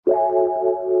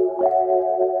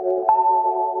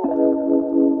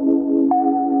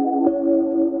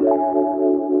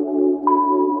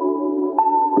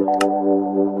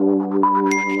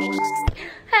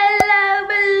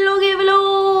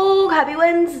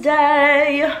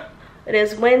Wednesday. It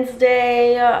is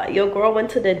Wednesday. Your girl went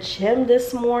to the gym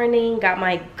this morning, got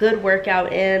my good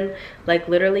workout in. Like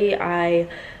literally I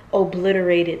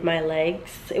obliterated my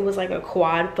legs. It was like a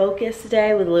quad focus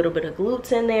day with a little bit of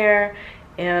glutes in there,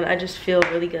 and I just feel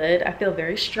really good. I feel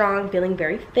very strong, feeling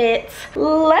very fit.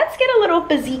 Let's get a little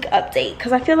physique update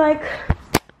because I feel like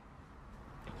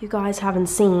you guys haven't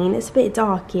seen. It's a bit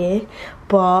dark here,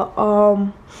 but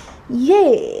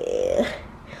yeah,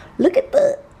 look at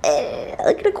the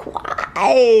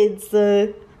quads.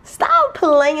 Stop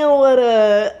playing with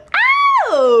her.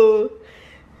 Ow!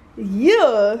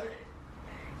 Yeah.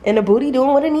 And the booty doing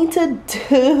what it needs to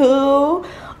do.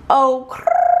 Oh,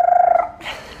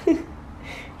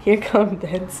 here comes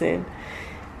Benson.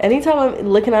 Anytime I'm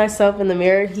looking at myself in the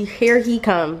mirror, here he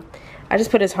come. I just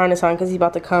put his harness on because he's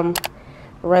about to come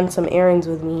run some errands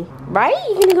with me. Right?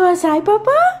 You gonna go outside,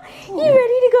 Papa? You ready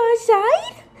to go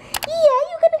outside? Yeah,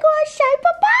 you gonna go outside,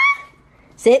 Papa?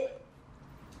 Sit.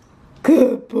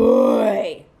 Good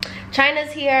boy.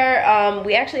 China's here.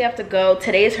 We actually have to go.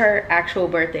 Today's her actual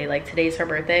birthday. Like today's her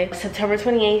birthday. September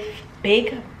 28th.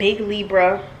 Big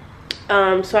Libra.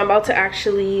 So I'm about to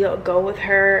actually go with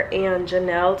her and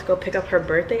Janelle to go pick up her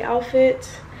birthday outfit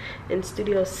in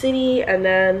Studio City, and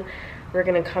then we're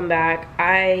gonna come back.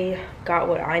 I got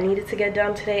what I needed to get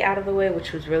done today out of the way,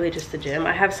 which was really just the gym.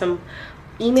 I have some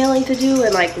emailing to do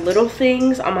and like little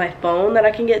things on my phone that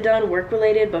I can get done, work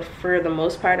related, but for the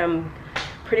most part I'm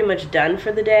pretty much done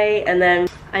for the day. And then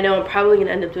I know I'm probably gonna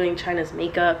end up doing China's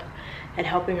makeup and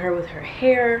helping her with her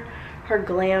hair, her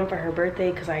glam for her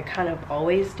birthday, because I kind of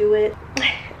always do it.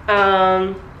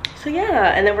 So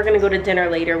yeah, and then we're gonna go to dinner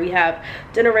later. We have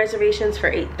dinner reservations for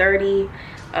 8:30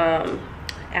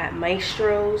 at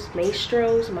Mastros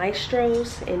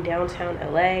in downtown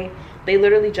LA. They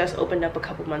literally just opened up a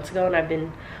couple months ago, and I've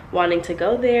been wanting to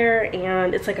go there.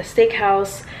 And it's like a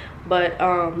steakhouse, but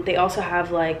they also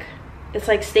have like, it's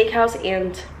like steakhouse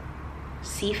and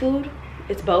seafood.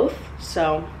 It's both.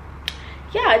 So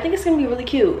yeah, I think it's gonna be really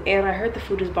cute. And I heard the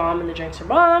food is bomb and the drinks are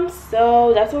bomb,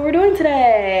 so that's what we're doing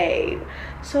today.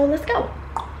 So let's go.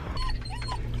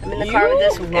 I'm in the car with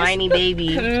this whiny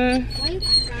baby.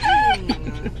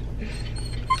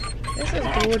 This is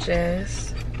gorgeous.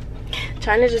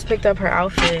 China just picked up her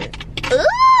outfit. Ooh!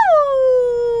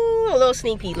 A little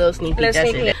sneak peek, that's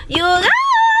it. You guys,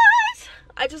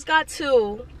 I just got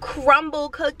 2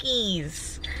 Crumbl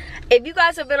cookies. If you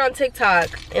guys have been on TikTok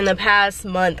in the past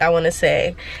month, I want to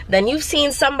say, then you've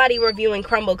seen somebody reviewing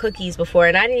Crumbl cookies before,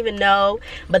 and I didn't even know,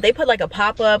 but they put like a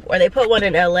pop-up, or they put one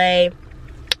in LA.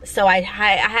 So I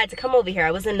had to come over here.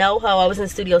 I was in NoHo, I was in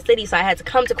Studio City, so I had to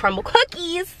come to Crumbl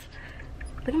cookies.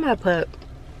 Look at my pup.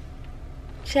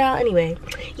 Child, anyway.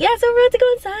 Yeah, so we're about to go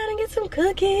inside and get some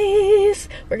cookies.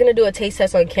 We're gonna do a taste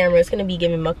test on camera. It's gonna be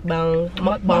giving mukbang.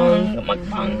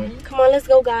 Come on, let's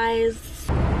go, guys.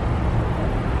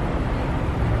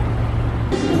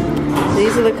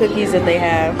 These are the cookies that they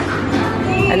have.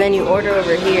 And then you order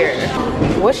over here.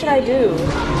 What should I do?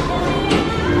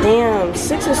 Damn,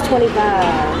 6 is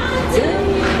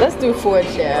 25. Let's do 4,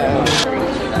 child.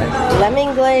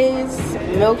 Lemon glaze,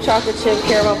 milk chocolate chip,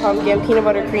 caramel pumpkin, peanut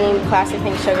butter cream, classic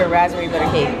pink sugar, raspberry butter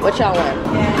cake. What y'all want?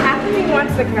 Half of me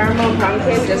wants the caramel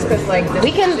pumpkin just because like this.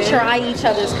 We can try each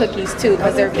other's cookies too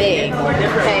because they're big.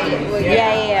 Okay. Well,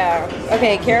 Yeah.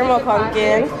 Okay, caramel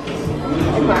pumpkin.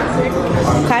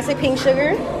 Classic pink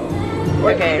sugar.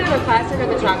 Okay. Either the classic or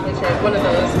the chocolate chip, one of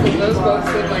those, because those both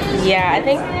seem like. Yeah,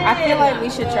 I feel like we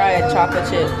should try a chocolate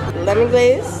chip. Lemon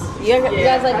glaze. You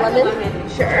guys like lemon?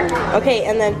 Sure. Okay,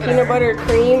 and then peanut butter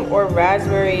cream or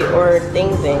raspberry or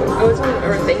thing. Oh, it's on,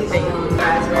 or thing.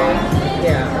 Raspberry.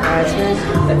 Yeah. Raspberry.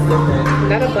 That's different. Is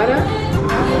that a butter?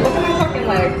 Look at my fucking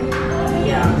leg.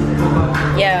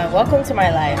 Yeah. Yeah, welcome to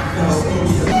my life.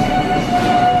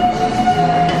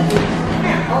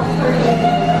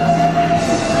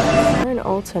 We're in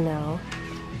Ulta now.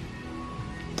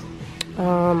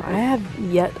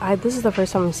 This is the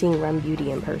first time I'm seeing Rem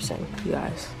Beauty in person, you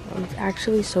guys. I'm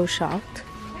actually so shocked.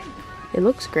 It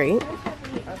looks great.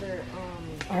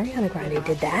 Ariana Grande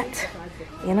did that.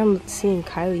 And I'm seeing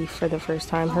Kylie for the first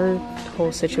time. Her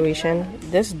whole situation.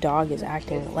 This dog is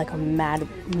acting like a mad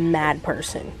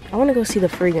person. I want to go see the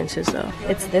fragrances though.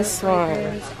 It's this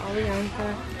one.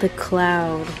 The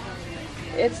Cloud.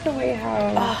 It's the way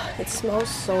how. Oh, it smells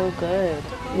so good.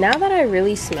 Now that I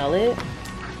really smell it,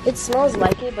 it smells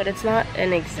like it, but it's not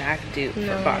an exact dupe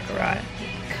for Baccarat.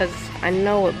 Because I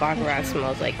know what Baccarat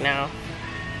smells like now.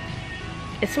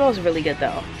 It smells really good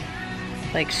though.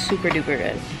 Like super duper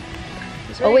good.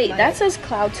 Oh wait, that says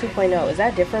Cloud 2.0. Is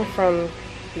that different from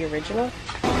the original?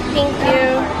 Thank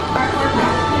you.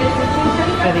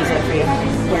 Are these it for you?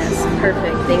 Yes,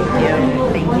 perfect. Thank you.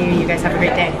 Thank you. You guys have a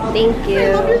great day. Thank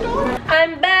you.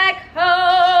 I'm back home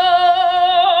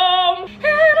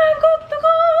and I've got the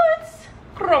goods.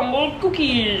 Crumbl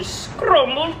cookies.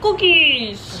 Crumbl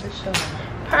cookies.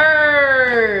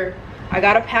 Purr. I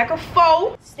got a pack of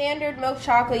 4. Standard milk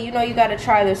chocolate. You know you gotta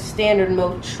try the standard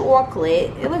milk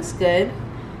chocolate. It looks good.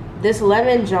 This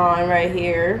lemon John right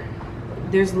here.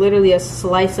 There's literally a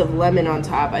slice of lemon on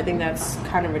top. I think that's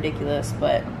kind of ridiculous,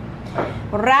 but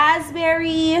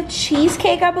raspberry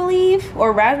cheesecake, I believe,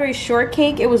 or raspberry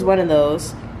shortcake. It was one of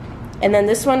those. And then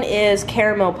this one is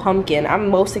caramel pumpkin. I'm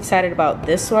most excited about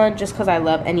this one just because I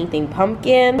love anything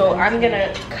pumpkin. So I'm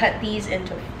gonna cut these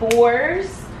into 4s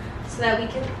so that we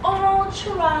can all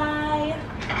try.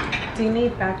 Do you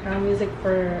need background music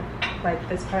for like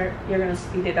this part? You're gonna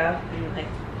speed it up and like.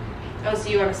 Oh, so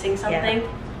you want to sing something? Yeah.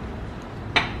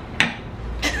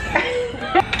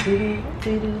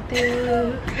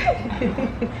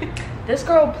 This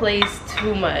girl plays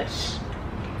too much.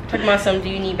 Talking about some, do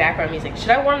you need background music? Should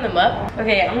I warm them up?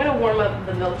 Okay, I'm gonna warm up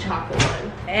the milk chocolate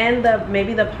one. And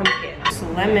maybe the pumpkin. This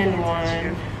lemon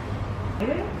one.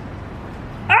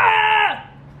 Ah!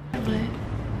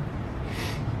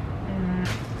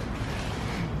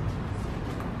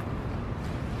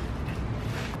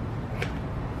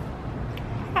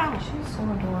 Wow, she's so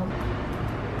adorable.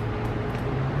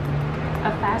 A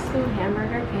fast food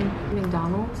hamburger in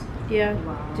McDonald's? Yeah.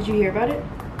 Wow. Did you hear about it?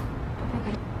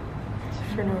 Okay.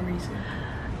 For no reason.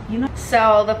 You know.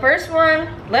 So the first one,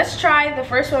 let's try the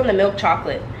first one, the milk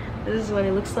chocolate. This is what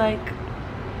it looks like.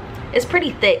 It's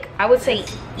pretty thick. I would say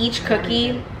each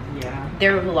cookie, yeah,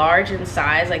 they're large in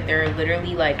size. Like they're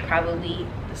literally like probably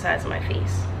the size of my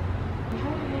face.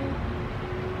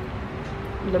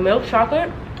 The milk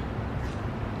chocolate.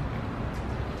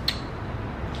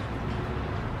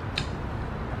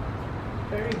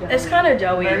 Very doughy. It's kind of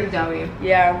doughy. Very doughy.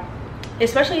 Yeah.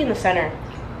 Especially in the center.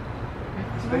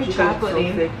 It's very chocolatey.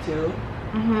 So thick too.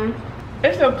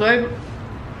 It's a good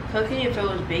cookie if it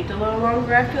was baked a little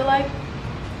longer, I feel like.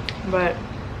 But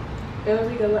It would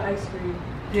be good with ice cream.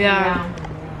 yeah.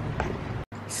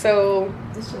 So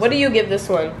what do you give this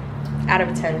one out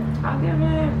of 10? I'll give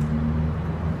it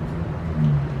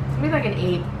maybe like an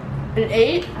 8. An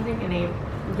 8? I think an 8.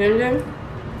 Ginger?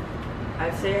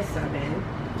 I'd say a 7.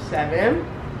 7.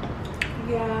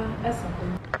 Yeah, that's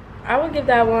something. I would give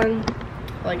that one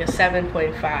like a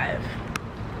 7.5.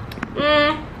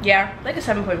 Yeah, like a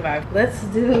 7.5. Let's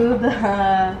do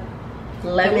the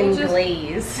lemon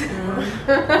glaze.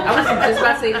 I was just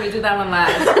about to say we do that one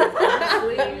last.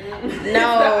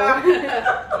 No.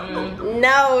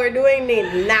 No, we're doing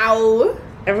it now.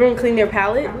 Everyone clean their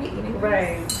palate. Are we eating this?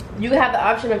 Right. You have the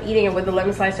option of eating it with the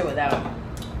lemon slice or without.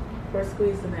 We're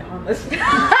squeezing it on this.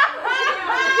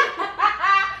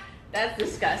 That's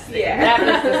disgusting. Yeah.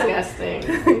 That is disgusting.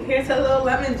 Here's a little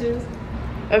lemon juice.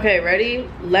 Okay, ready?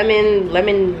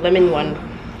 Lemon one.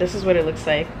 This is what it looks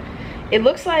like. It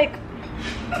looks like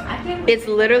it's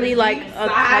literally like a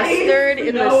custard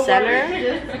in the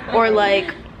center, or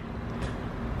like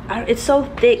it's so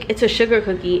thick. It's a sugar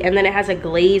cookie, and then it has a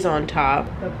glaze on top.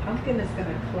 The pumpkin is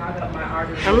gonna clog up my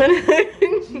arteries. I'm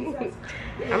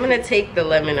gonna take the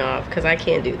lemon off because I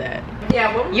can't do that.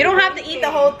 Yeah, You don't have to eat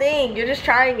the whole thing. You're just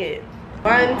trying it.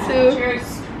 1, 2.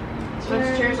 Cheers.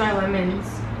 Let's cheers our lemons.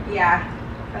 Yeah.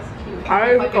 That's cute. I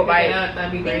already took a bite.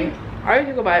 That'd be great. I already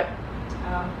took a bite.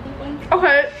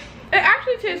 Okay, it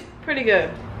actually tastes pretty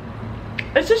good.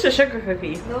 It's just a sugar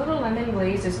cookie. The little lemon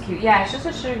glaze is cute. Yeah, it's just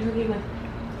a sugar cookie with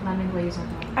lemon glaze on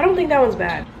top. I don't think that one's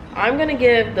bad. I'm gonna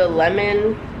give the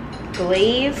lemon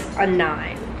glaze a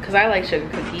 9 because I like sugar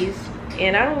cookies,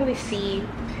 and I don't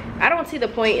see the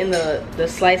point in the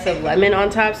slice of lemon on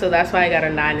top, so that's why I got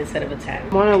a 9 instead of a 10.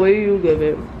 Mona, what do you give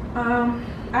it?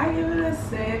 I give it a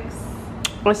 6.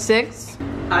 A 6?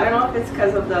 I don't know if it's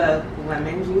because of the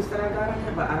lemon juice that I got in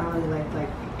it, but I don't really like the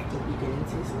beginning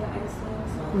taste of the ice cream,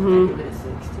 so I give it a 6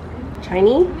 too.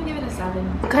 Shiny? I'm gonna give it a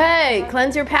 7. Okay,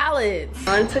 cleanse your palates.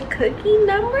 On to cookie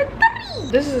number 3.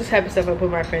 This is the type of stuff I put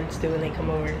my friends do when they come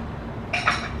over.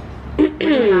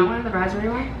 That one, the raspberry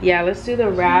one? Yeah, let's do the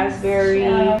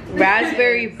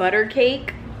raspberry butter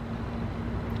cake.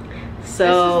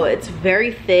 So it's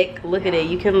very thick. Look at it.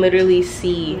 You can literally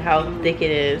see how thick it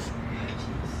is.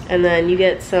 And then you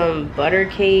get some butter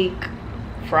cake,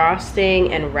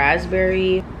 frosting, and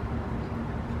raspberry.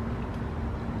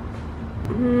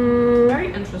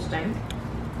 Very interesting.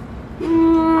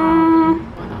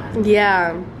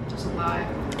 Yeah. Just a lot.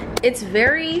 It's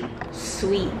very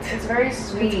sweet. It's very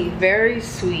sweet. Very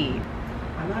sweet.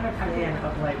 I'm not a fan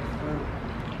of fruit.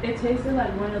 It tasted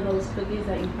like one of those cookies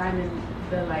that you find in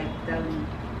the deli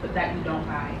but that you don't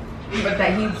buy. But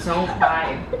that you don't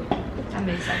buy. That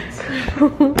makes sense.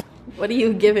 What do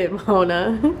you give it,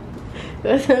 Mona?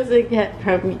 What does it get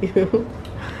from you?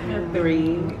 A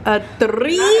 3. A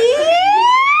 3?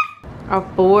 A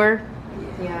 4?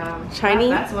 Yeah. Chinese?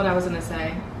 That's what I was gonna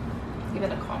say. Give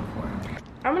it a calm 4.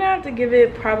 I'm gonna have to give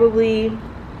it probably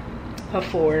a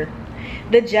 4.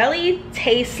 The jelly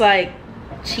tastes like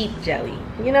cheap jelly,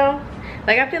 you know?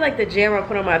 Like I feel like the jam I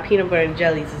put on my peanut butter and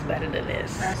jellies is better than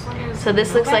this. So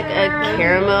this looks like a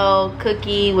caramel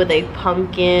cookie with a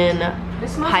pumpkin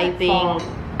piping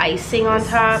icing on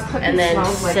top, and then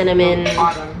cinnamon.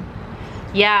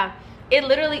 Yeah, it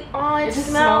literally, oh, it just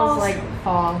smells like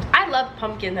fall. I love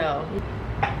pumpkin though.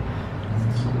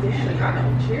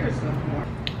 Cheers.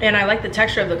 And I like the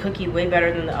texture of the cookie way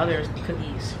better than the other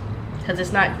cookies. Because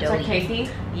it's not doughy. It's like cakey?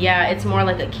 Yeah, it's more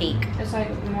like a cake. It's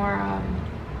like more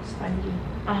spongy.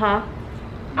 Uh-huh.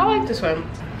 I like this one.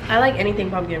 I like anything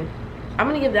pumpkin. I'm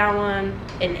gonna give that one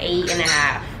an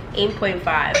 8.5.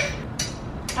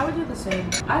 8.5. I would do the same.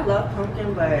 I love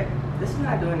pumpkin, but this is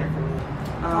not doing it for me.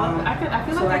 I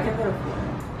feel so like I can put a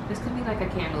 4. this could be like a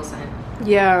candle scent.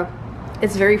 Yeah.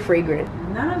 It's very fragrant.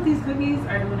 None of these cookies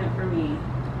are doing it for me.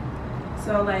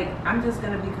 So like, I'm just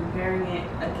gonna be comparing it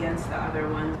against the other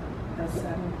ones. That's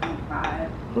 7.5.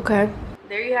 Okay.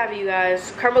 There you have it, you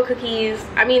guys. Crumbl cookies.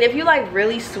 I mean, if you like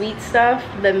really sweet stuff,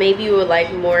 then maybe you would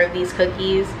like more of these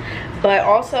cookies. But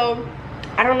also,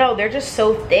 I don't know, they're just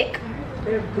so thick.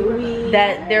 They're gooey.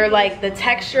 That they're like, the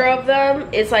texture of them,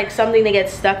 it's like something that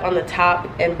gets stuck on the top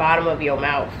and bottom of your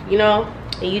mouth, you know?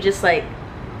 And you just like,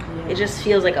 it just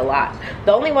feels like a lot.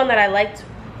 The only one that I liked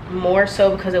more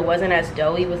so because it wasn't as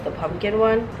doughy was the pumpkin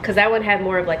one, because that one had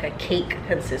more of like a cake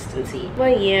consistency.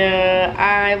 But yeah,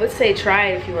 I would say try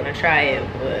it if you want to try it.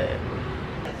 But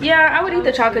yeah, I would eat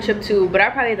the chocolate chip too, but I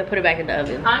probably have to put it back in the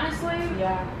oven. Honestly,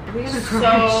 Yeah.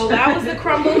 So that was the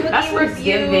Crumbl cookie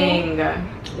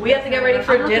review. We have to get ready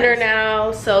for dinner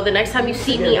now, so the next time you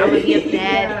see me, I'm gonna be a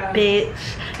bad bitch.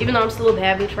 Even though I'm still a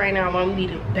bad bitch right now, I'm gonna be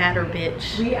the badder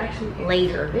bitch We actually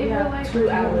later. we have like 2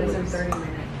 hours and 30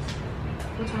 minutes.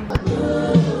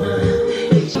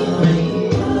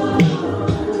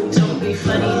 Don't be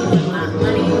funny with my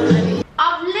money, honey.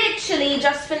 I've literally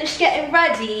just finished getting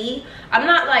ready. I'm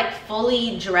not like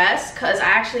fully dressed because I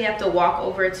actually have to walk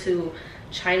over to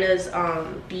China's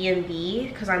B&B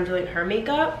because I'm doing her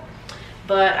makeup.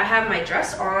 But I have my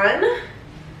dress on.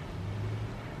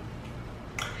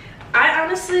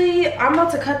 I'm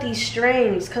about to cut these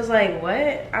strings because like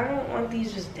what? I don't want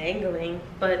these just dangling.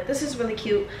 But this is really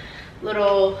cute.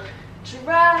 Little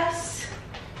dress,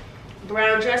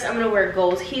 brown dress. I'm gonna wear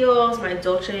gold heels, my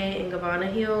Dolce &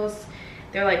 Gabbana heels.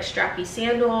 They're like strappy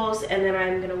sandals, and then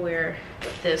I'm gonna wear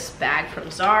this bag from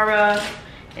Zara,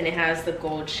 and it has the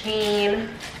gold chain.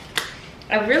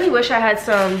 I really wish I had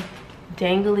some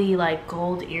dangly like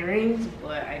gold earrings,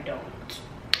 but I don't.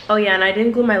 Oh yeah, and I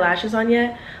didn't glue my lashes on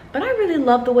yet, but I really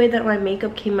love the way that my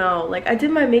makeup came out. Like I did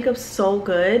my makeup so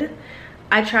good.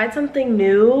 I tried something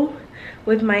new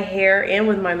with my hair and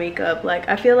with my makeup. Like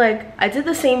I feel like I did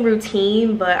the same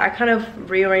routine, but I kind of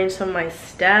rearranged some of my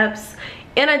steps,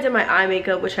 and I did my eye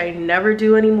makeup, which I never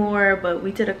do anymore, but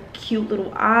we did a cute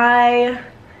little eye.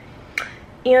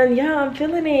 And yeah, I'm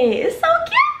feeling it. It's so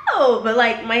cute. But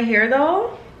like my hair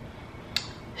though,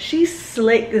 she's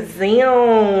slick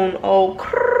down. Oh,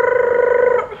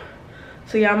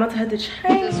 so yeah, I'm about to head to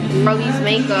change. Broly's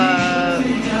makeup.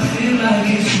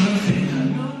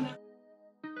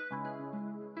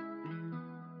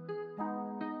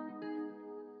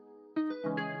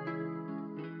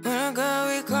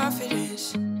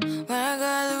 Confidence. When I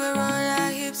got a little roll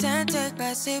like hips and take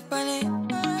my sip on it.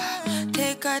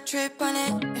 Take a trip on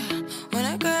it. When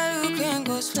I got you can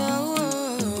go slow.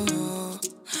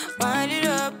 Wind it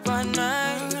up all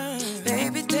night.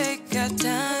 Baby, take your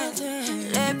time.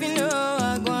 Let me know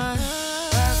I want.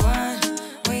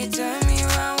 When you turn me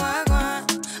around, I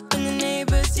want. When the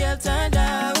neighbors yell turn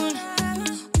down,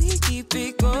 we keep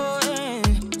it going.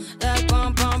 Like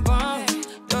bum bum bum.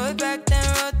 Throw it back then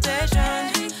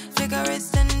rotation.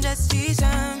 Cigarettes and the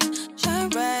season. Shine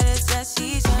bright as that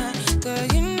season. Girl,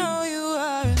 you know you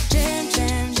are a jam,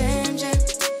 jam, jam, jam.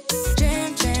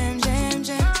 Jam, jam, jam,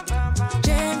 jam.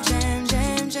 Jam, jam,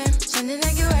 jam, jam. Sending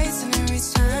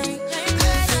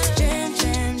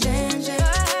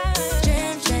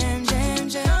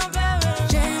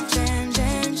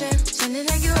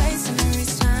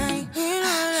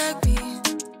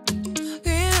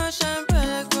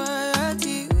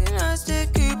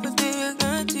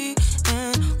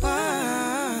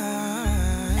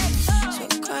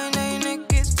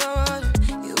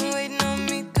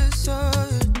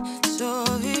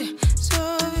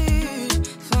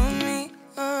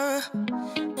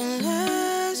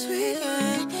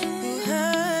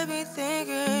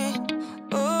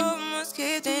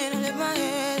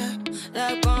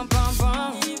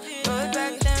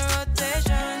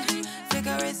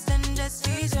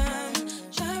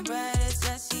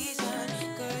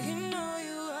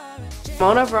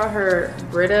Mona brought her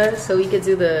Brita so we could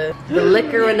do the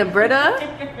liquor in the Brita.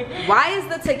 Why is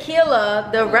the tequila,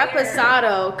 the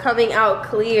reposado, coming out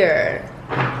clear?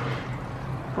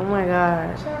 Oh my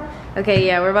gosh. Okay,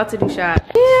 yeah, we're about to do shots.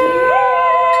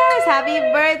 Cheers! Happy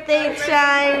birthday,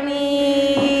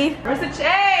 Shiny! Where's the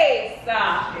chase?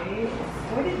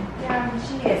 Where did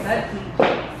she is?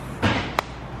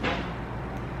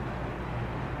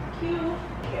 Cute.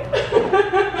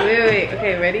 Wait.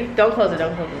 Okay, ready? Don't close it,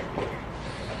 don't close it.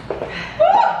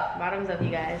 Bottoms up, you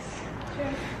guys.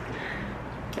 Cheers.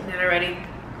 Get it ready.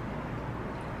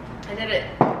 I did it.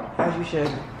 As you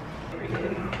should.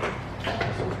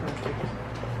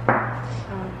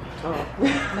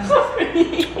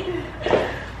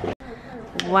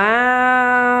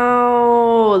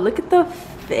 Wow, look at the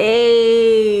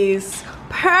face.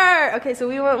 Purr. Okay, so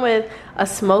we went with a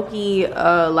smoky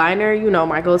liner, you know,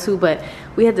 my go-to, but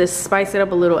we had to spice it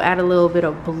up a little, add a little bit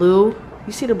of blue.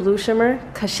 You see the blue shimmer?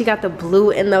 Cause she got the blue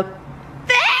in the face.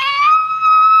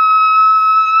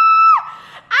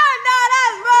 I know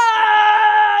that's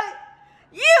right.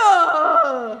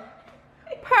 Yeah.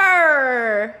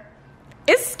 Purr.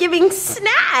 It's giving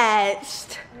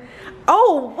snatched.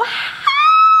 Oh,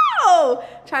 wow.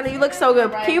 China, you look so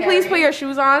good. Can you please put your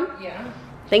shoes on? Yeah.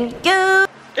 Thank you.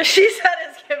 She said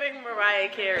it's giving Mariah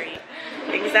Carey.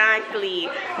 Exactly.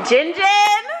 Jin.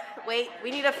 Wait, we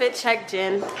need a fit check,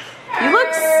 Jin. You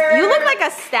look like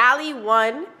a Stally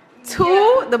 1.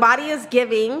 2, the body is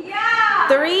giving. 3,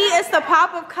 it's the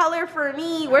pop of color for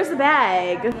me. Where's the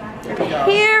bag?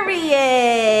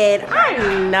 Period. I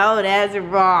know that's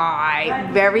right.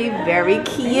 Very, very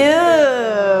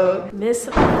cute. Miss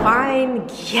Fine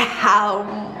Gal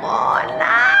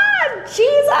Mona.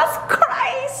 Jesus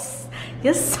Christ.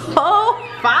 You're so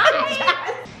fine.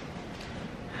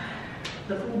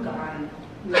 The food gone.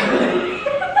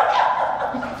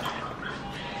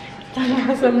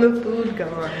 From the food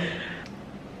gone.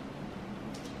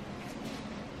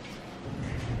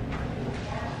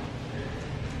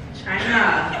 China.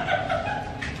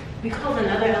 We called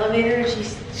another elevator and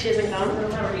she doesn't come.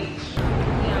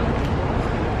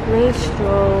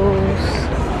 Mastros.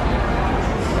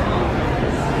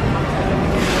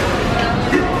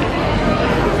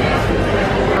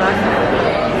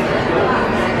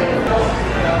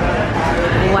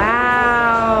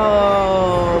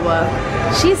 Wow.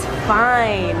 She's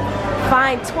fine.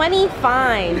 20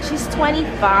 fine. She's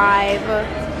 25.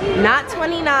 Not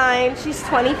 29. She's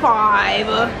 25.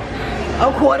 A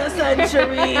quarter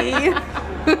century.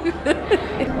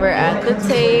 We're at the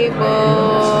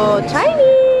table.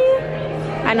 Chinese.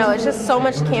 I know, it's just so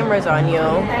much cameras on you.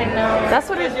 I know. That's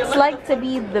what it's like to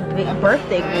be the big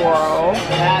birthday girl.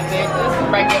 Yeah, bitch, this is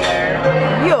regular.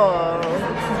 Yo.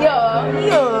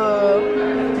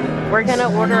 We're gonna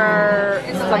order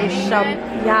some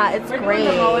yeah, it's great.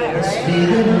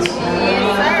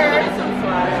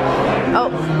 Oh,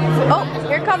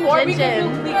 here comes Jin.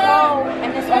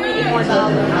 And it's only $4.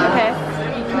 Okay.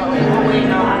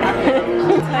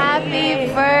 Happy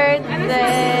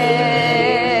birthday.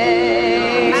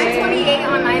 928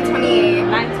 on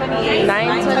 928.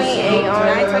 928 on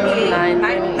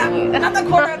 928. Another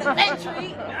quarter of the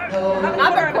century.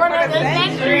 Another quarter of the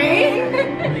century.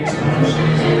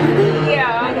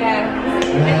 Yeah.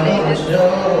 He's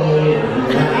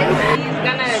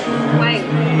gonna, like,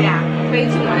 yeah, way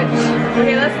too much.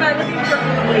 Okay, let's start looking for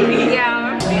food, lady. Yeah.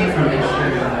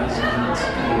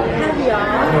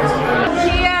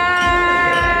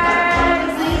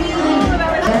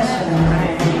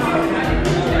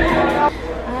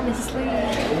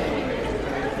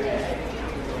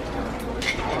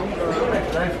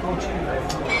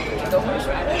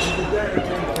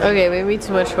 Okay, maybe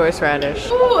too much horseradish.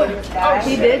 Oh,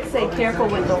 she did say careful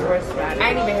with the horseradish.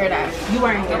 I didn't even hear that. You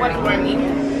weren't here. Nobody warned me.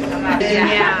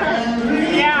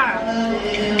 Yeah.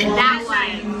 That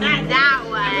way. Not that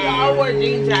We way. all wore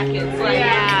jean jackets. Like,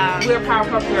 Yeah. we were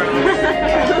Powerpuff Girls.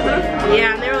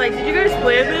 Yeah, and they were like, did you guys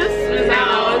plan this?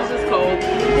 No, it's just cold.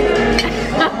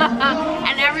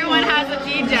 And everyone has a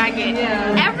jean jacket.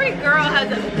 Yeah. Every girl has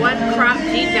one cropped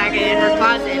jean jacket in her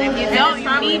closet. If you don't,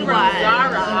 you need one.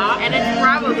 Dea'rra. And it's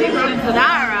probably from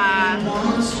Dea'rra.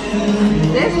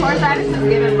 This horseradish is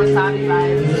giving wasabi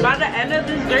vibes. By the end of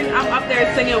this drink, I'm up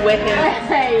there singing with him.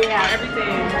 Yeah.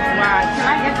 Everything. Wow. Can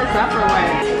I get this up or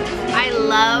what? I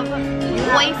love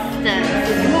oysters.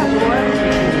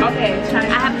 Okay, I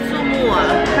China. have two more.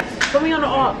 Put me on the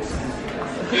aux.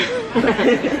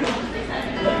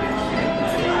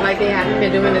 Like they haven't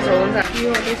been doing this whole time.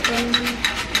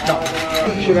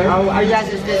 Should I? Are you guys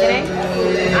just visiting?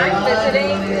 I'm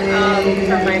visiting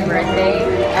for my birthday.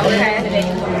 Okay.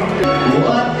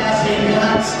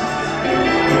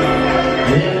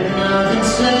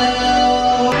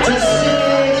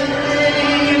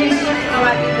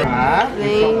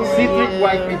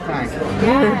 every time.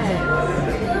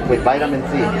 With vitamin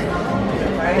C.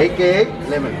 AKA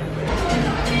lemon.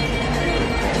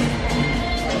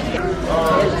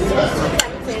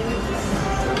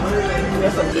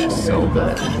 It's so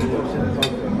good.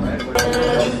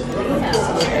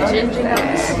 Ginger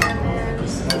nuts.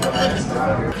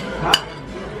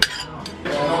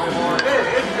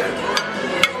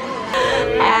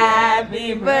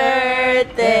 Happy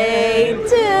birthday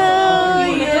to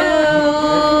you.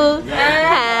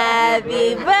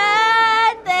 Happy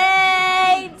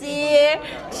birthday, dear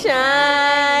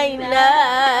China.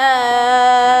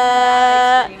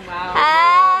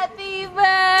 Happy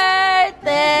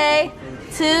birthday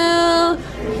to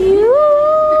you.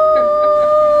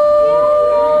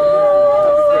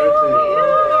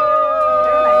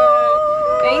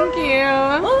 Thank you.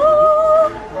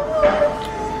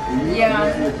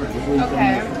 Yeah.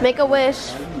 Okay. Make a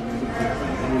wish.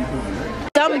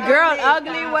 Some girl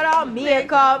ugly without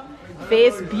makeup,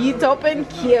 face beat up and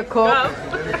cake up.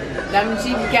 Them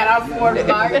she cannot afford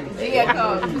car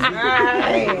vehicles.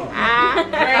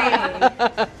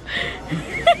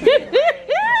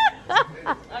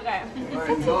 Okay.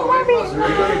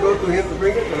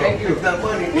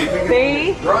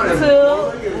 3,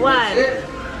 2, 1.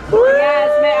 Yes,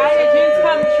 may all your dreams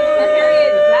come true.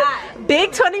 Period. Big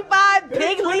 25,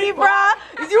 big Libra.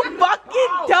 Is you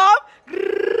fucking dumb?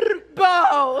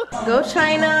 Bo. Go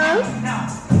China.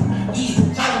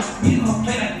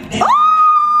 Oh!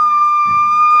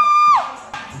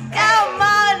 Come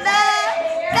on,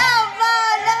 come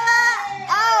on.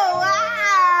 Oh wow.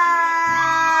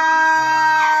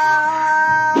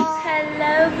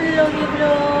 Hello, vloggy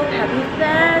vlog. Happy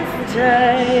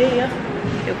Thursday.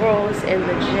 Your girl's in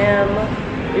the gym.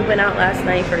 We went out last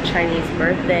night for Chinese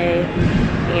birthday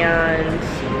and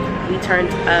we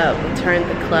turned up. We turned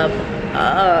the club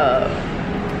up.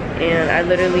 And I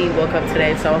literally woke up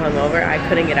today so hungover I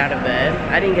couldn't get out of bed.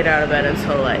 I didn't get out of bed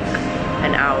until like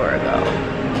an hour ago.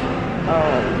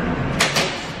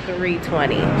 It's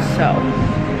 3:20. So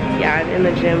yeah, I'm in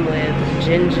the gym with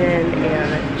Jinjin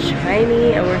and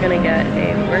Chinese and we're gonna get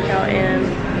a workout in.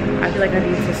 I feel like I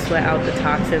need to sweat out the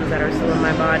toxins that are still in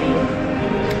my body.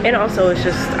 And also it's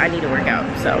just, I need to work out,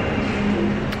 so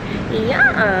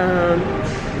yeah.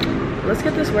 Let's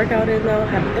get this workout in though.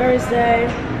 Happy Thursday.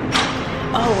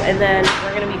 Oh, and then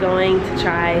we're gonna be going to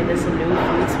try this new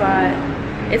food spot.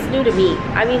 It's new to me.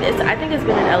 I mean, I think it's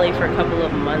been in LA for a couple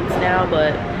of months now,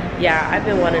 but yeah, I've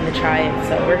been wanting to try it.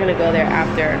 So we're gonna go there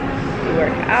after we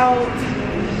work out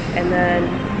and then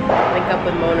link up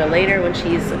with Mona later when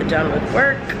she's done with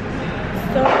work.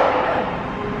 So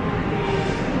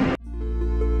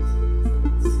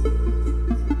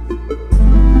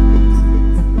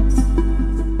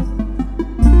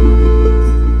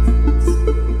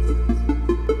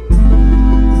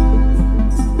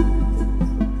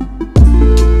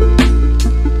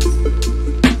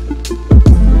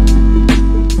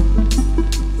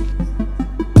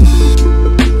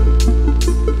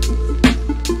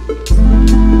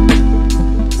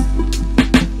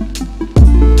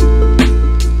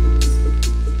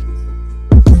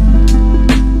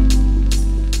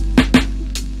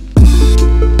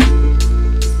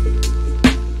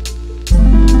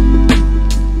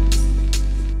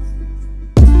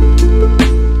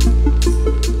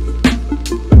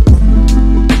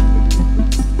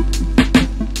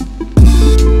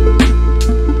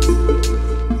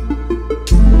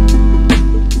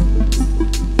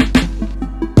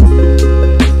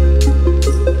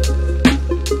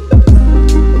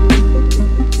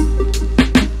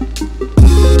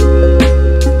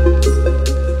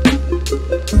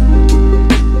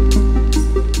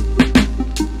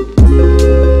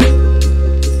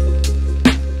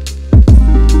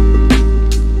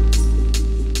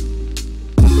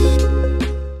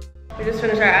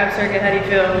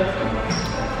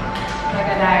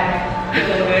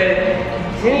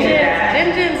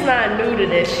Jinjin's not new to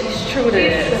this. She's true to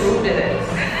this. She's true to this.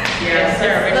 Yes,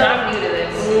 sir. But I'm new to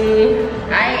this.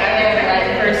 I ain't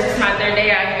like first. It's my third day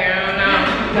out here. I don't know.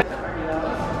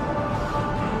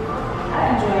 I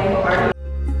enjoy party.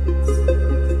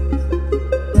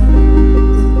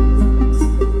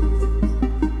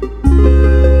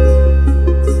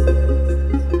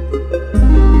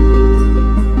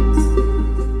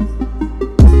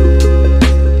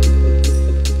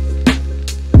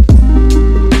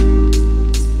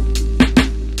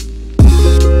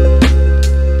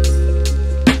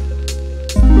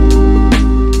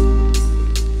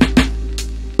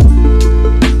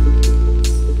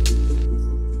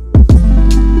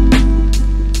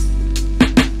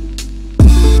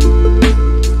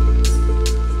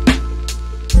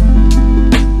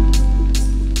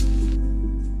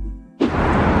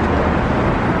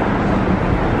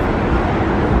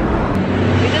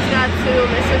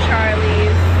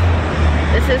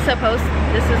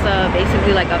 This is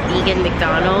basically like a vegan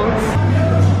McDonald's.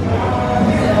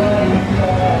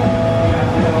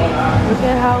 Look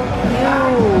at how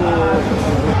cute.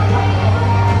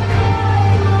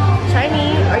 Shiny,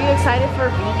 are you excited for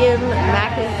vegan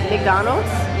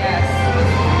McDonald's? Yes.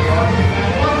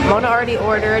 Mona already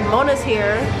ordered. Mona's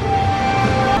here.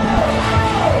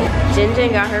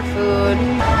 Jinjin got her food.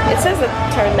 It says to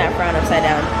turn that frown upside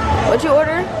down. What'd you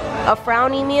order? A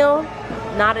frowny meal,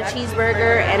 not a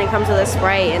cheeseburger, and it comes with a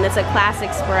Sprite, and it's a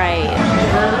classic Sprite.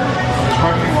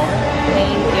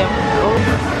 Thank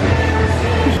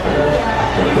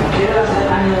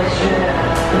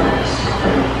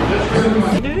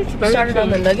you. Started on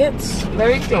the nuggets.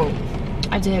 Very cute.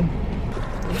 I did.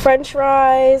 French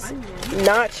fries,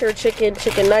 not your chicken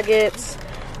nuggets,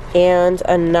 and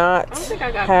a not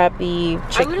happy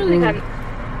chicken.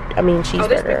 I mean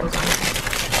cheeseburger.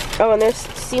 Oh, and there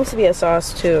seems to be a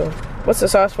sauce too. What's the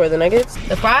sauce for? The nuggets?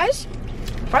 The fries?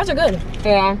 Fries are good.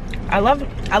 Yeah. I love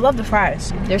the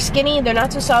fries. They're skinny, they're not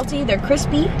too salty, they're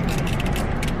crispy,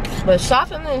 but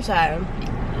soft on the inside.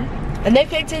 And they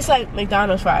taste like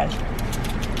McDonald's fries.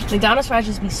 McDonald's fries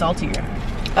just be saltier.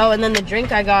 Oh, and then the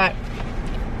drink I got,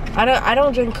 I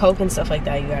don't drink Coke and stuff like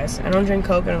that, you guys. I don't drink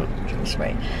Coke, I don't drink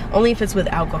Sprite. Only if it's with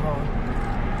alcohol.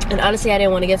 And honestly, I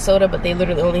didn't want to get soda, but they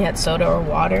literally only had soda or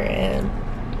water, and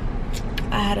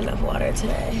I had enough water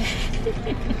today.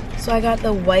 So I got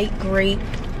the white grape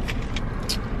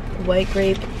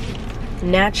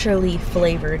naturally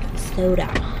flavored soda.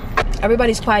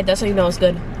 Everybody's quiet, that's how you know it's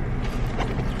good.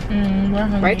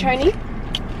 Right, Chinese?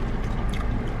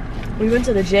 We went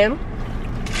to the gym,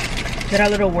 did our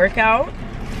little workout,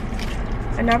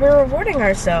 and now we're rewarding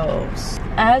ourselves.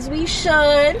 As we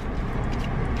should.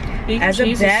 Vegan as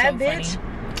a bad bitch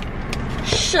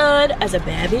should. As a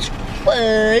bad bitch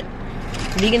would.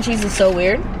 Vegan cheese is so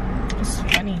weird. It's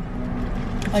funny.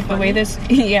 Like the way this,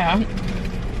 yeah.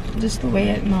 Just the way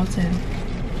it melted.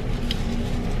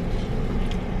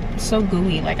 It's so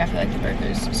gooey. Like I feel like the burger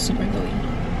is super gooey.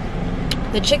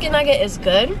 The chicken nugget is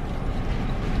good.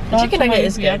 The chicken nugget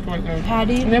is good.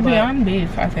 Patty. They're beyond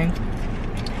beef, I think.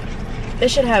 It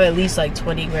should have at least like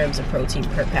 20 grams of protein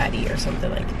per patty or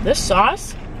something like that. This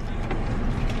sauce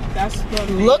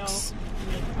looks,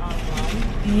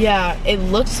 yeah, it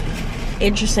looks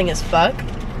interesting as fuck.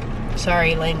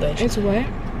 Sorry, language. It's what?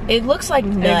 It looks like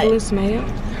nut. Eggless mayo?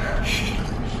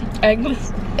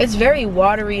 Eggless? It's very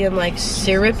watery and like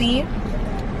syrupy,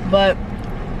 but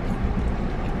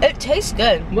it tastes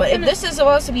good. But if this is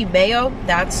supposed to be mayo,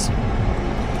 that's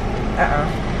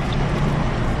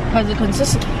because the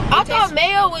consistency. I thought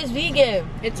mayo was vegan.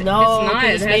 It's not.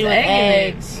 It's made with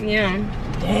eggs. Yeah.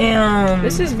 Damn.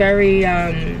 This is very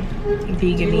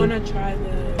vegan-y. You wanna try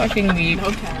the fucking vegan?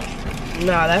 okay.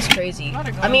 Nah, that's crazy.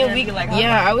 I mean,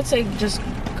 yeah, I would say just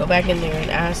go back in there and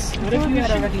ask. What if you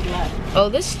had already left? Oh,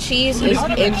 this cheese is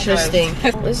interesting.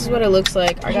 This is what it looks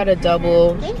like. I got a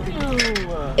double. Thank you.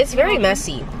 It's very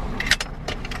messy.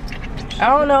 I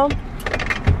don't know.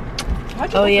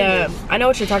 Oh yeah, I know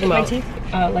what you're talking about.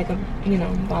 Like a,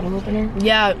 bottle opener.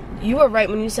 Yeah, you were right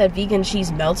when you said vegan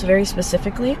cheese melts very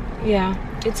specifically. Yeah,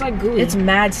 it's like gooey. It's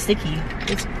mad sticky.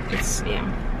 It's yeah.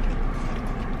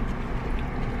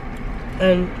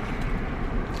 And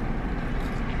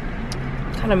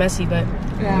kind of messy, but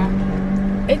yeah,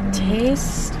 it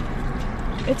tastes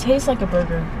like a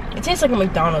burger. It tastes like a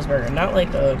McDonald's burger, not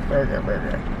like a burger.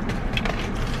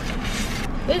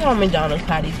 This is how McDonald's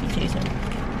patties be tasting.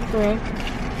 For real?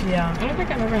 Yeah. I don't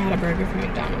think I've ever had a burger from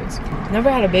McDonald's.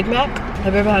 Never had a Big Mac?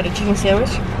 Have you ever had a chicken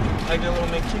sandwich? Like a little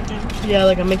McChicken? Yeah,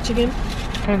 like a McChicken.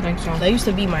 I don't think so. That used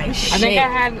to be my shit. I think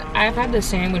I've had the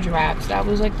sandwich wraps. That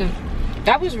was like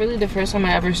that was really the first time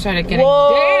I ever started getting.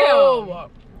 Whoa!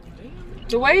 Damn!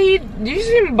 The way did you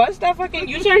see him bust that fucking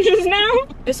U-turn just now?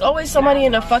 It's always somebody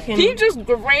in the fucking. He just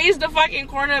grazed the fucking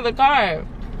corner of the car.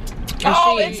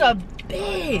 Oh, it's a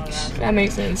bitch. That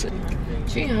makes sense.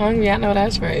 She hungry. I know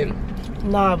that's right.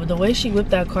 Nah, but the way she whipped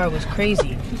that car was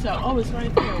crazy. She said, "Oh, it's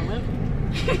right there, whip."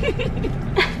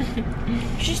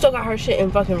 She still got her shit in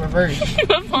fucking reverse.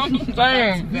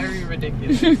 That's very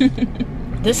ridiculous.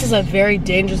 This is a very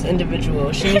dangerous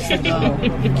individual. She needs to go.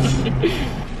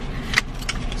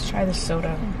 Let's try the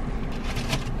soda.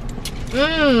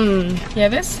 Yeah,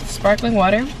 this sparkling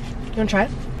water. You wanna try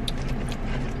it?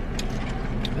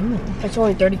 Ooh, it's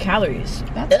only 30 calories.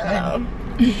 That's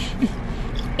good.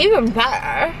 Even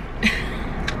better.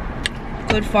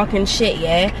 Good fucking shit,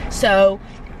 yeah? So,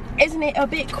 isn't it a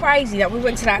bit crazy that we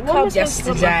went to that club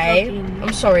yesterday?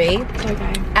 I'm sorry.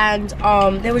 Okay. And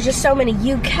there was just so many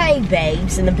UK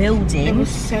babes in the building. There was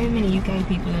so many UK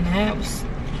people in the house.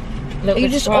 you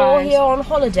just all here on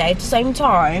holiday at the same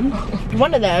time.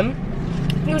 One of them,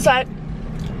 he was like,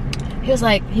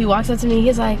 he walks up to me,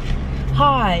 he's like,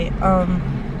 hi,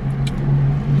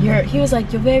 he was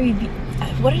like, you're very,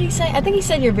 what did he say? I think he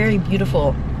said you're very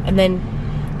beautiful. And then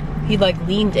he like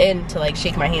leaned in to like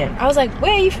shake my hand. I was like,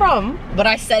 where are you from? But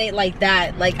I said it like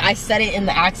that, like I said it in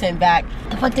the accent back.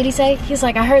 The fuck did he say? He's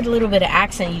like, I heard a little bit of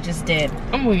accent you just did.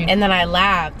 And then I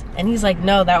laughed, and he's like,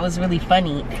 no, that was really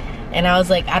funny. And I was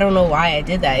like, I don't know why I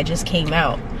did that, it just came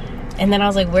out. And then I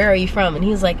was like, where are you from? And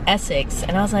he was like, Essex.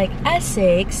 And I was like,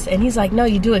 Essex? And he's like, no,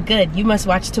 you do it good, you must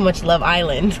watch too much Love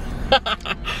Island.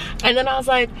 And then I was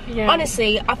like,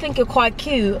 honestly, I think you're quite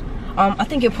cute. I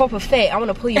think you're proper fit. I want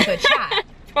to pull you for a chat.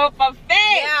 Proper fit.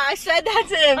 Yeah, I said that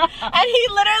to him. And he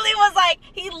literally was like,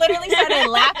 he literally started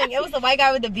laughing. It was the white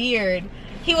guy with the beard.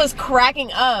 He was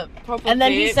cracking up. And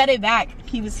then he said it back.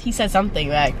 He said something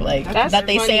back, like that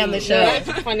they say on the show.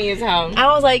 That's funny as hell. And I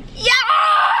was like, yes!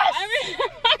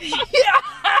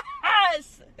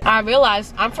 Yes! I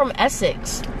realized I'm from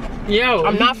Essex. Yo.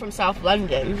 I'm not from South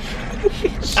London.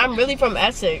 I'm really from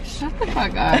Essex. Shut the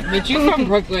fuck up. But you from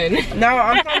Brooklyn. No,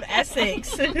 I'm from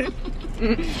Essex.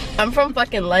 I'm from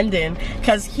fucking London.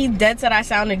 Cause he dead said I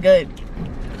sounded good.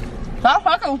 Stop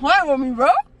fucking playing with me, bro.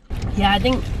 Yeah, I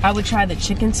think I would try the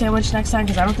chicken sandwich next time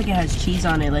because I don't think it has cheese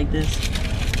on it like this.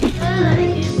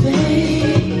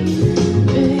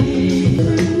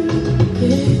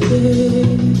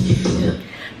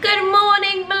 Good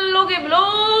morning,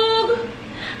 vlog.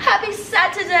 Happy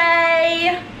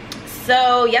Saturday.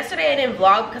 So yesterday I didn't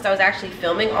vlog because I was actually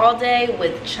filming all day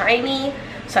with Chinese.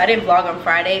 So I didn't vlog on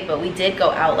Friday, but we did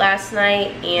go out last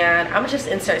night, and I'm gonna just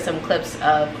insert some clips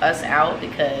of us out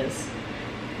because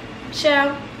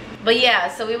ciao. But yeah,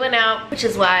 so we went out, which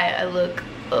is why I look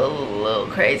a little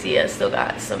crazy. I still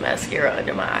got some mascara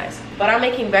under my eyes. But I'm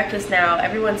making breakfast now.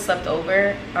 Everyone slept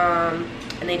over, and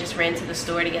they just ran to the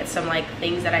store to get some like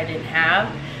things that I didn't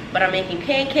have. But I'm making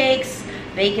pancakes,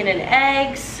 bacon and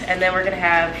eggs, and then we're gonna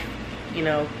have, you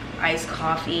know, iced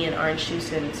coffee and orange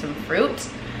juice and some fruit.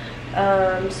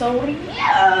 So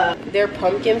yeah, they're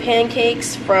pumpkin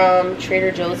pancakes from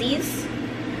Trader Joe's.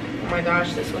 Oh my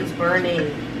gosh, this one's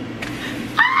burning.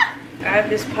 I have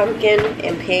this pumpkin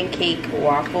and pancake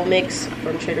waffle mix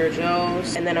from Trader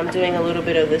Joe's, and then I'm doing a little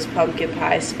bit of this pumpkin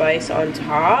pie spice on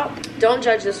top. Don't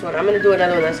judge this one. I'm gonna do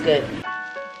another one that's good.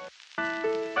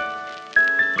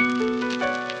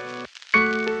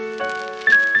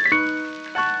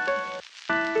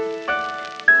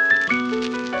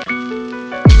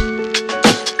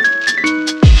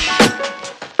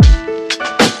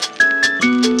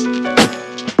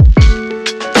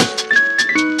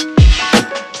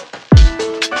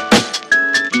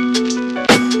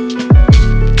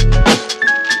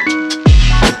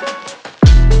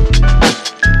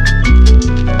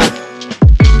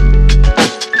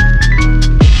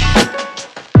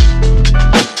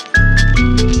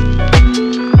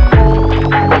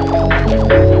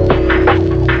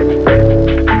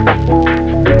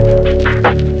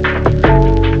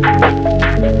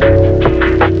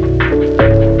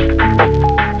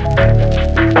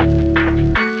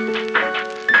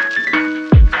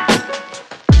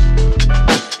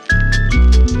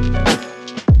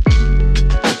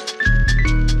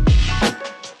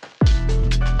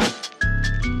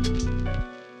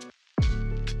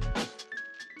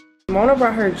 Mona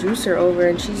brought her juicer over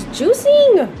and she's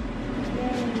juicing.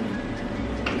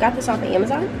 Yay. Got this off of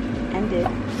Amazon? And did.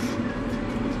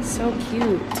 So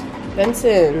cute.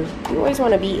 Benson, you always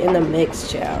want to be in the mix,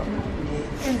 child.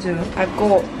 I do. I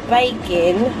got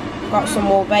bacon. Got some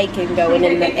more bacon going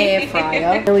in the air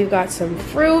fryer. And we've got some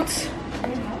fruit.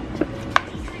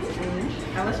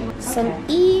 Some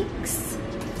eggs.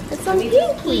 And some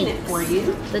pinkies. For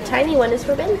you. The tiny one is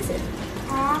for Benson.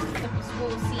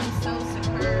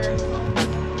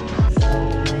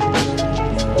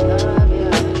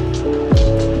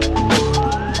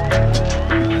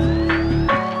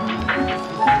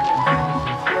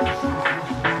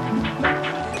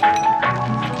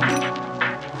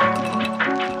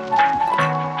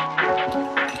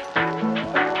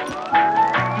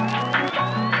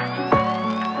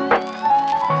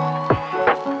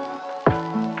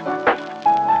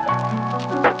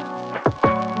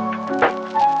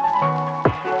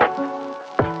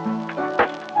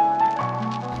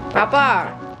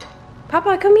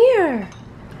 Papa, come here.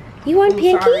 You want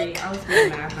pancake? Sorry, I was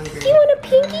getting mad hungry. You want a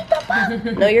pancake,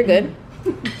 Papa? No, you're good.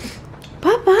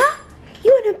 Papa, you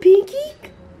want a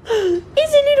pancake?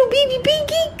 It's a little baby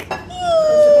pancake.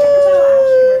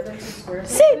 Yeah.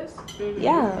 Sit.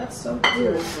 Yeah. That's so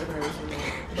cute.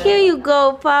 Here you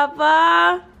go,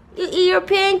 Papa. You eat your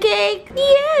pancake?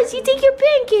 Yes, course, you take your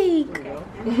pancake.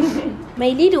 My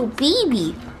little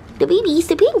baby. The baby eats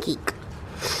the pancake.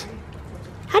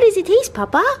 How does it taste,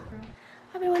 Papa?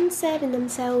 Everyone's serving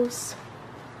themselves.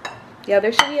 Yeah,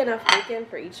 there should be enough bacon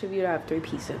for each of you to have 3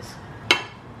 pieces.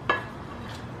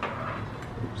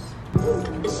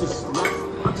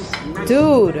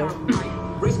 Dude,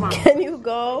 can you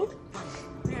go?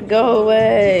 Go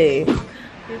away.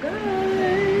 You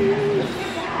guys,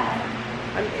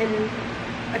 I'm in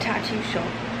a tattoo shop.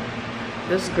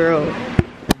 This girl,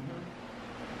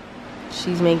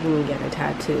 she's making me get a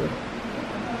tattoo.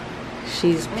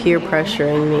 She's peer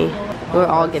pressuring me. We're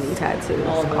all getting tattoos,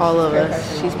 all of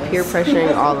us. She's peer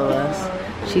pressuring all of us.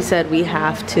 She said we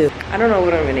have to. I don't know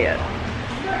what I'm gonna get.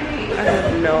 I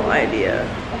have no idea.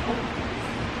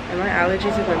 And my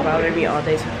allergies have been bothering me all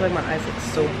day, so I feel like my eyes look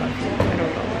so puffy. I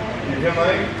don't know. You can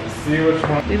like see which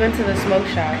one. We went to the smoke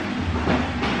shop.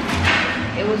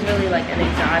 It was really like an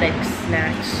exotic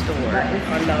snack store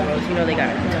on Melrose. You know they got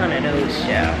a ton of those,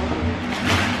 yeah.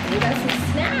 We got some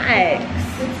snacks.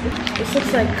 This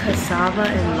looks like cassava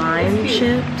and lime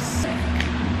chips.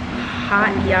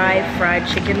 Hot yai fried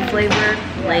chicken flavored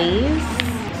Lay's.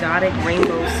 Exotic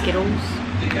rainbow Skittles.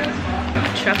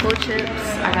 Truffle chips.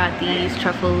 I got these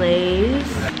truffle Lay's.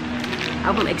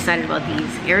 I'm excited about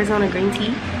these. Arizona green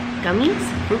tea gummies,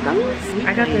 fruit gummies.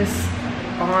 I got this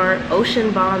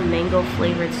Ocean Bomb mango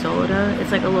flavored soda.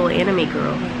 It's like a little anime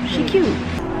girl. She cute.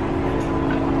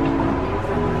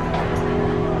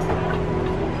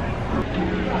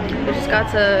 We just got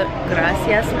to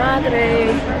Gracias Madre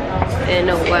in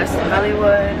West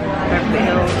Hollywood, Beverly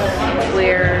Hills.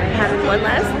 We're having one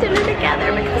last dinner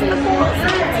together because the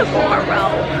girls said tomorrow.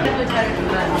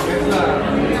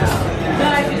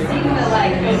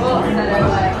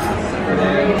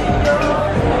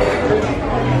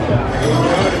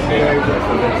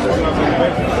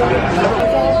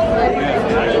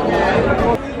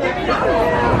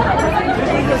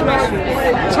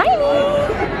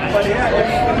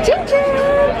 Ginger!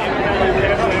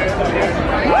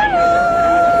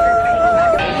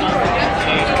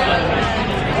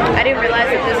 I didn't realize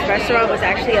that this restaurant was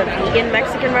actually a vegan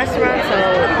Mexican restaurant, so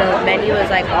the menu is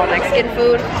like all Mexican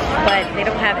food, but they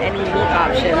don't have any meat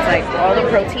options. Like all the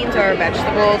proteins are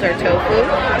vegetables or tofu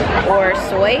or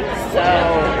soy, so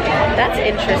that's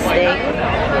interesting.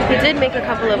 He did make a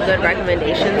couple of good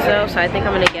recommendations though, so I think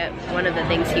I'm gonna get one of the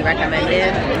things he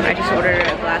recommended. I just ordered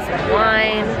a glass of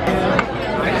wine.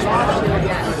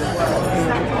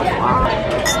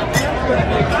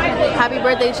 Happy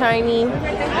birthday, Shiny.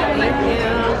 Thank you.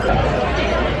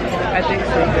 I think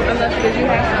so. Did you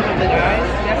have some of the guys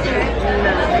yesterday?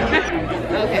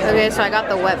 No. Okay, so I got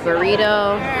the wet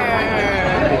burrito.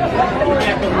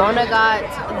 Mona got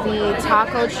the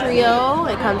taco trio.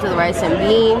 It comes with rice and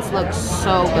beans. Looks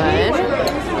so good.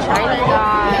 China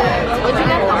got, what'd you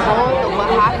get? The bowl? The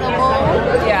Oaxaca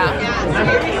bowl? Yeah.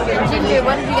 Ginger,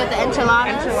 what did you get? The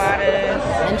enchiladas?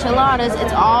 Enchiladas.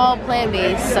 It's all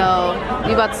plant-based, so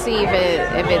we about to see if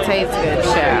it tastes good,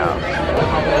 child.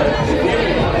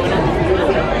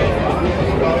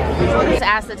 Just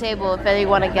ask the table if they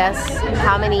want to guess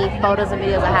how many photos and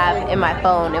videos I have in my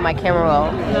phone, in my camera roll.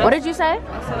 What did you say?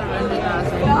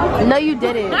 No, you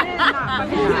didn't.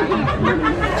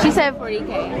 She said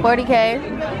 40K. 40K?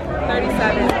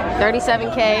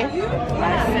 37K.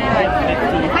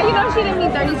 How you know she didn't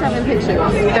mean 37 pictures?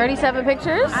 37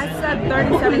 pictures? I said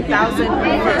 37,000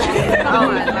 viewers.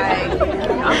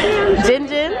 Jin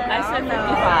Jin? I said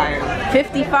 55.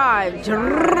 55.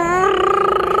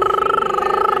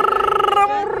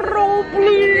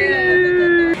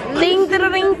 Ding,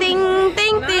 ding, ding, ding,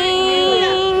 ding,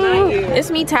 ding. It's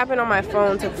me tapping on my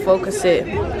phone to focus it.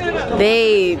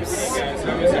 Babes.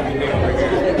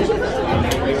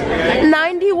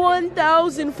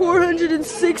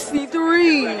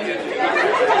 91,463.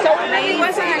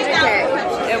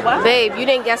 Babe, you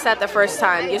didn't guess that the first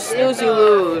time. You snooze, you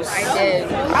lose. I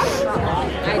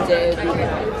did.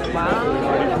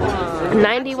 Wow.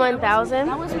 91,000?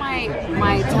 That was my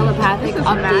telepathic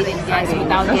updated guess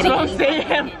without getting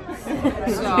anything.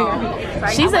 So,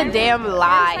 she's a damn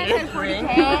lie.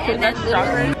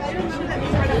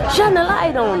 Shine the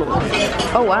light on them.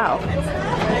 Oh wow.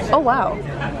 Oh wow.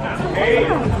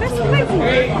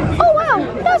 Oh wow,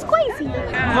 that's crazy.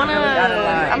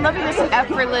 I'm loving this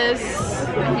effortless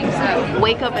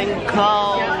wake up and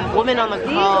go, woman on the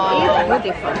go,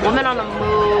 woman on the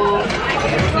move.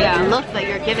 Yeah, look that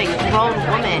you're giving grown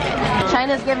woman.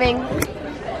 China's giving.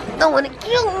 I wanna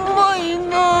kill my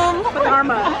mom.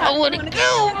 I wanna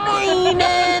kill my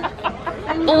dad. I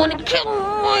wanna kill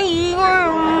my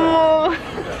grandma.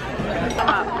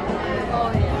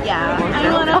 yeah. I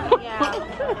wanna, yeah.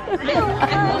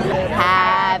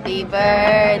 Happy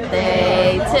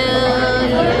birthday to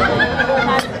you.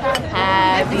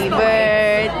 Happy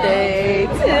birthday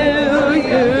to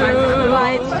you.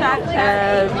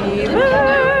 Happy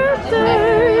birthday,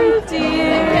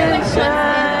 dear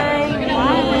Shiny.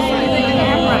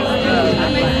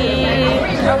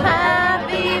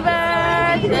 Happy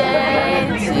birthday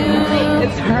to you.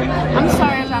 I'm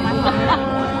sorry about my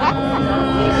phone.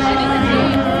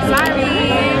 Sorry.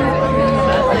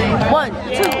 1, 2,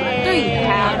 3.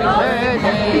 Happy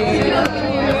birthday to you.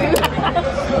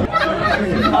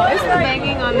 Oh, it's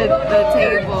banging on the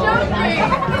table.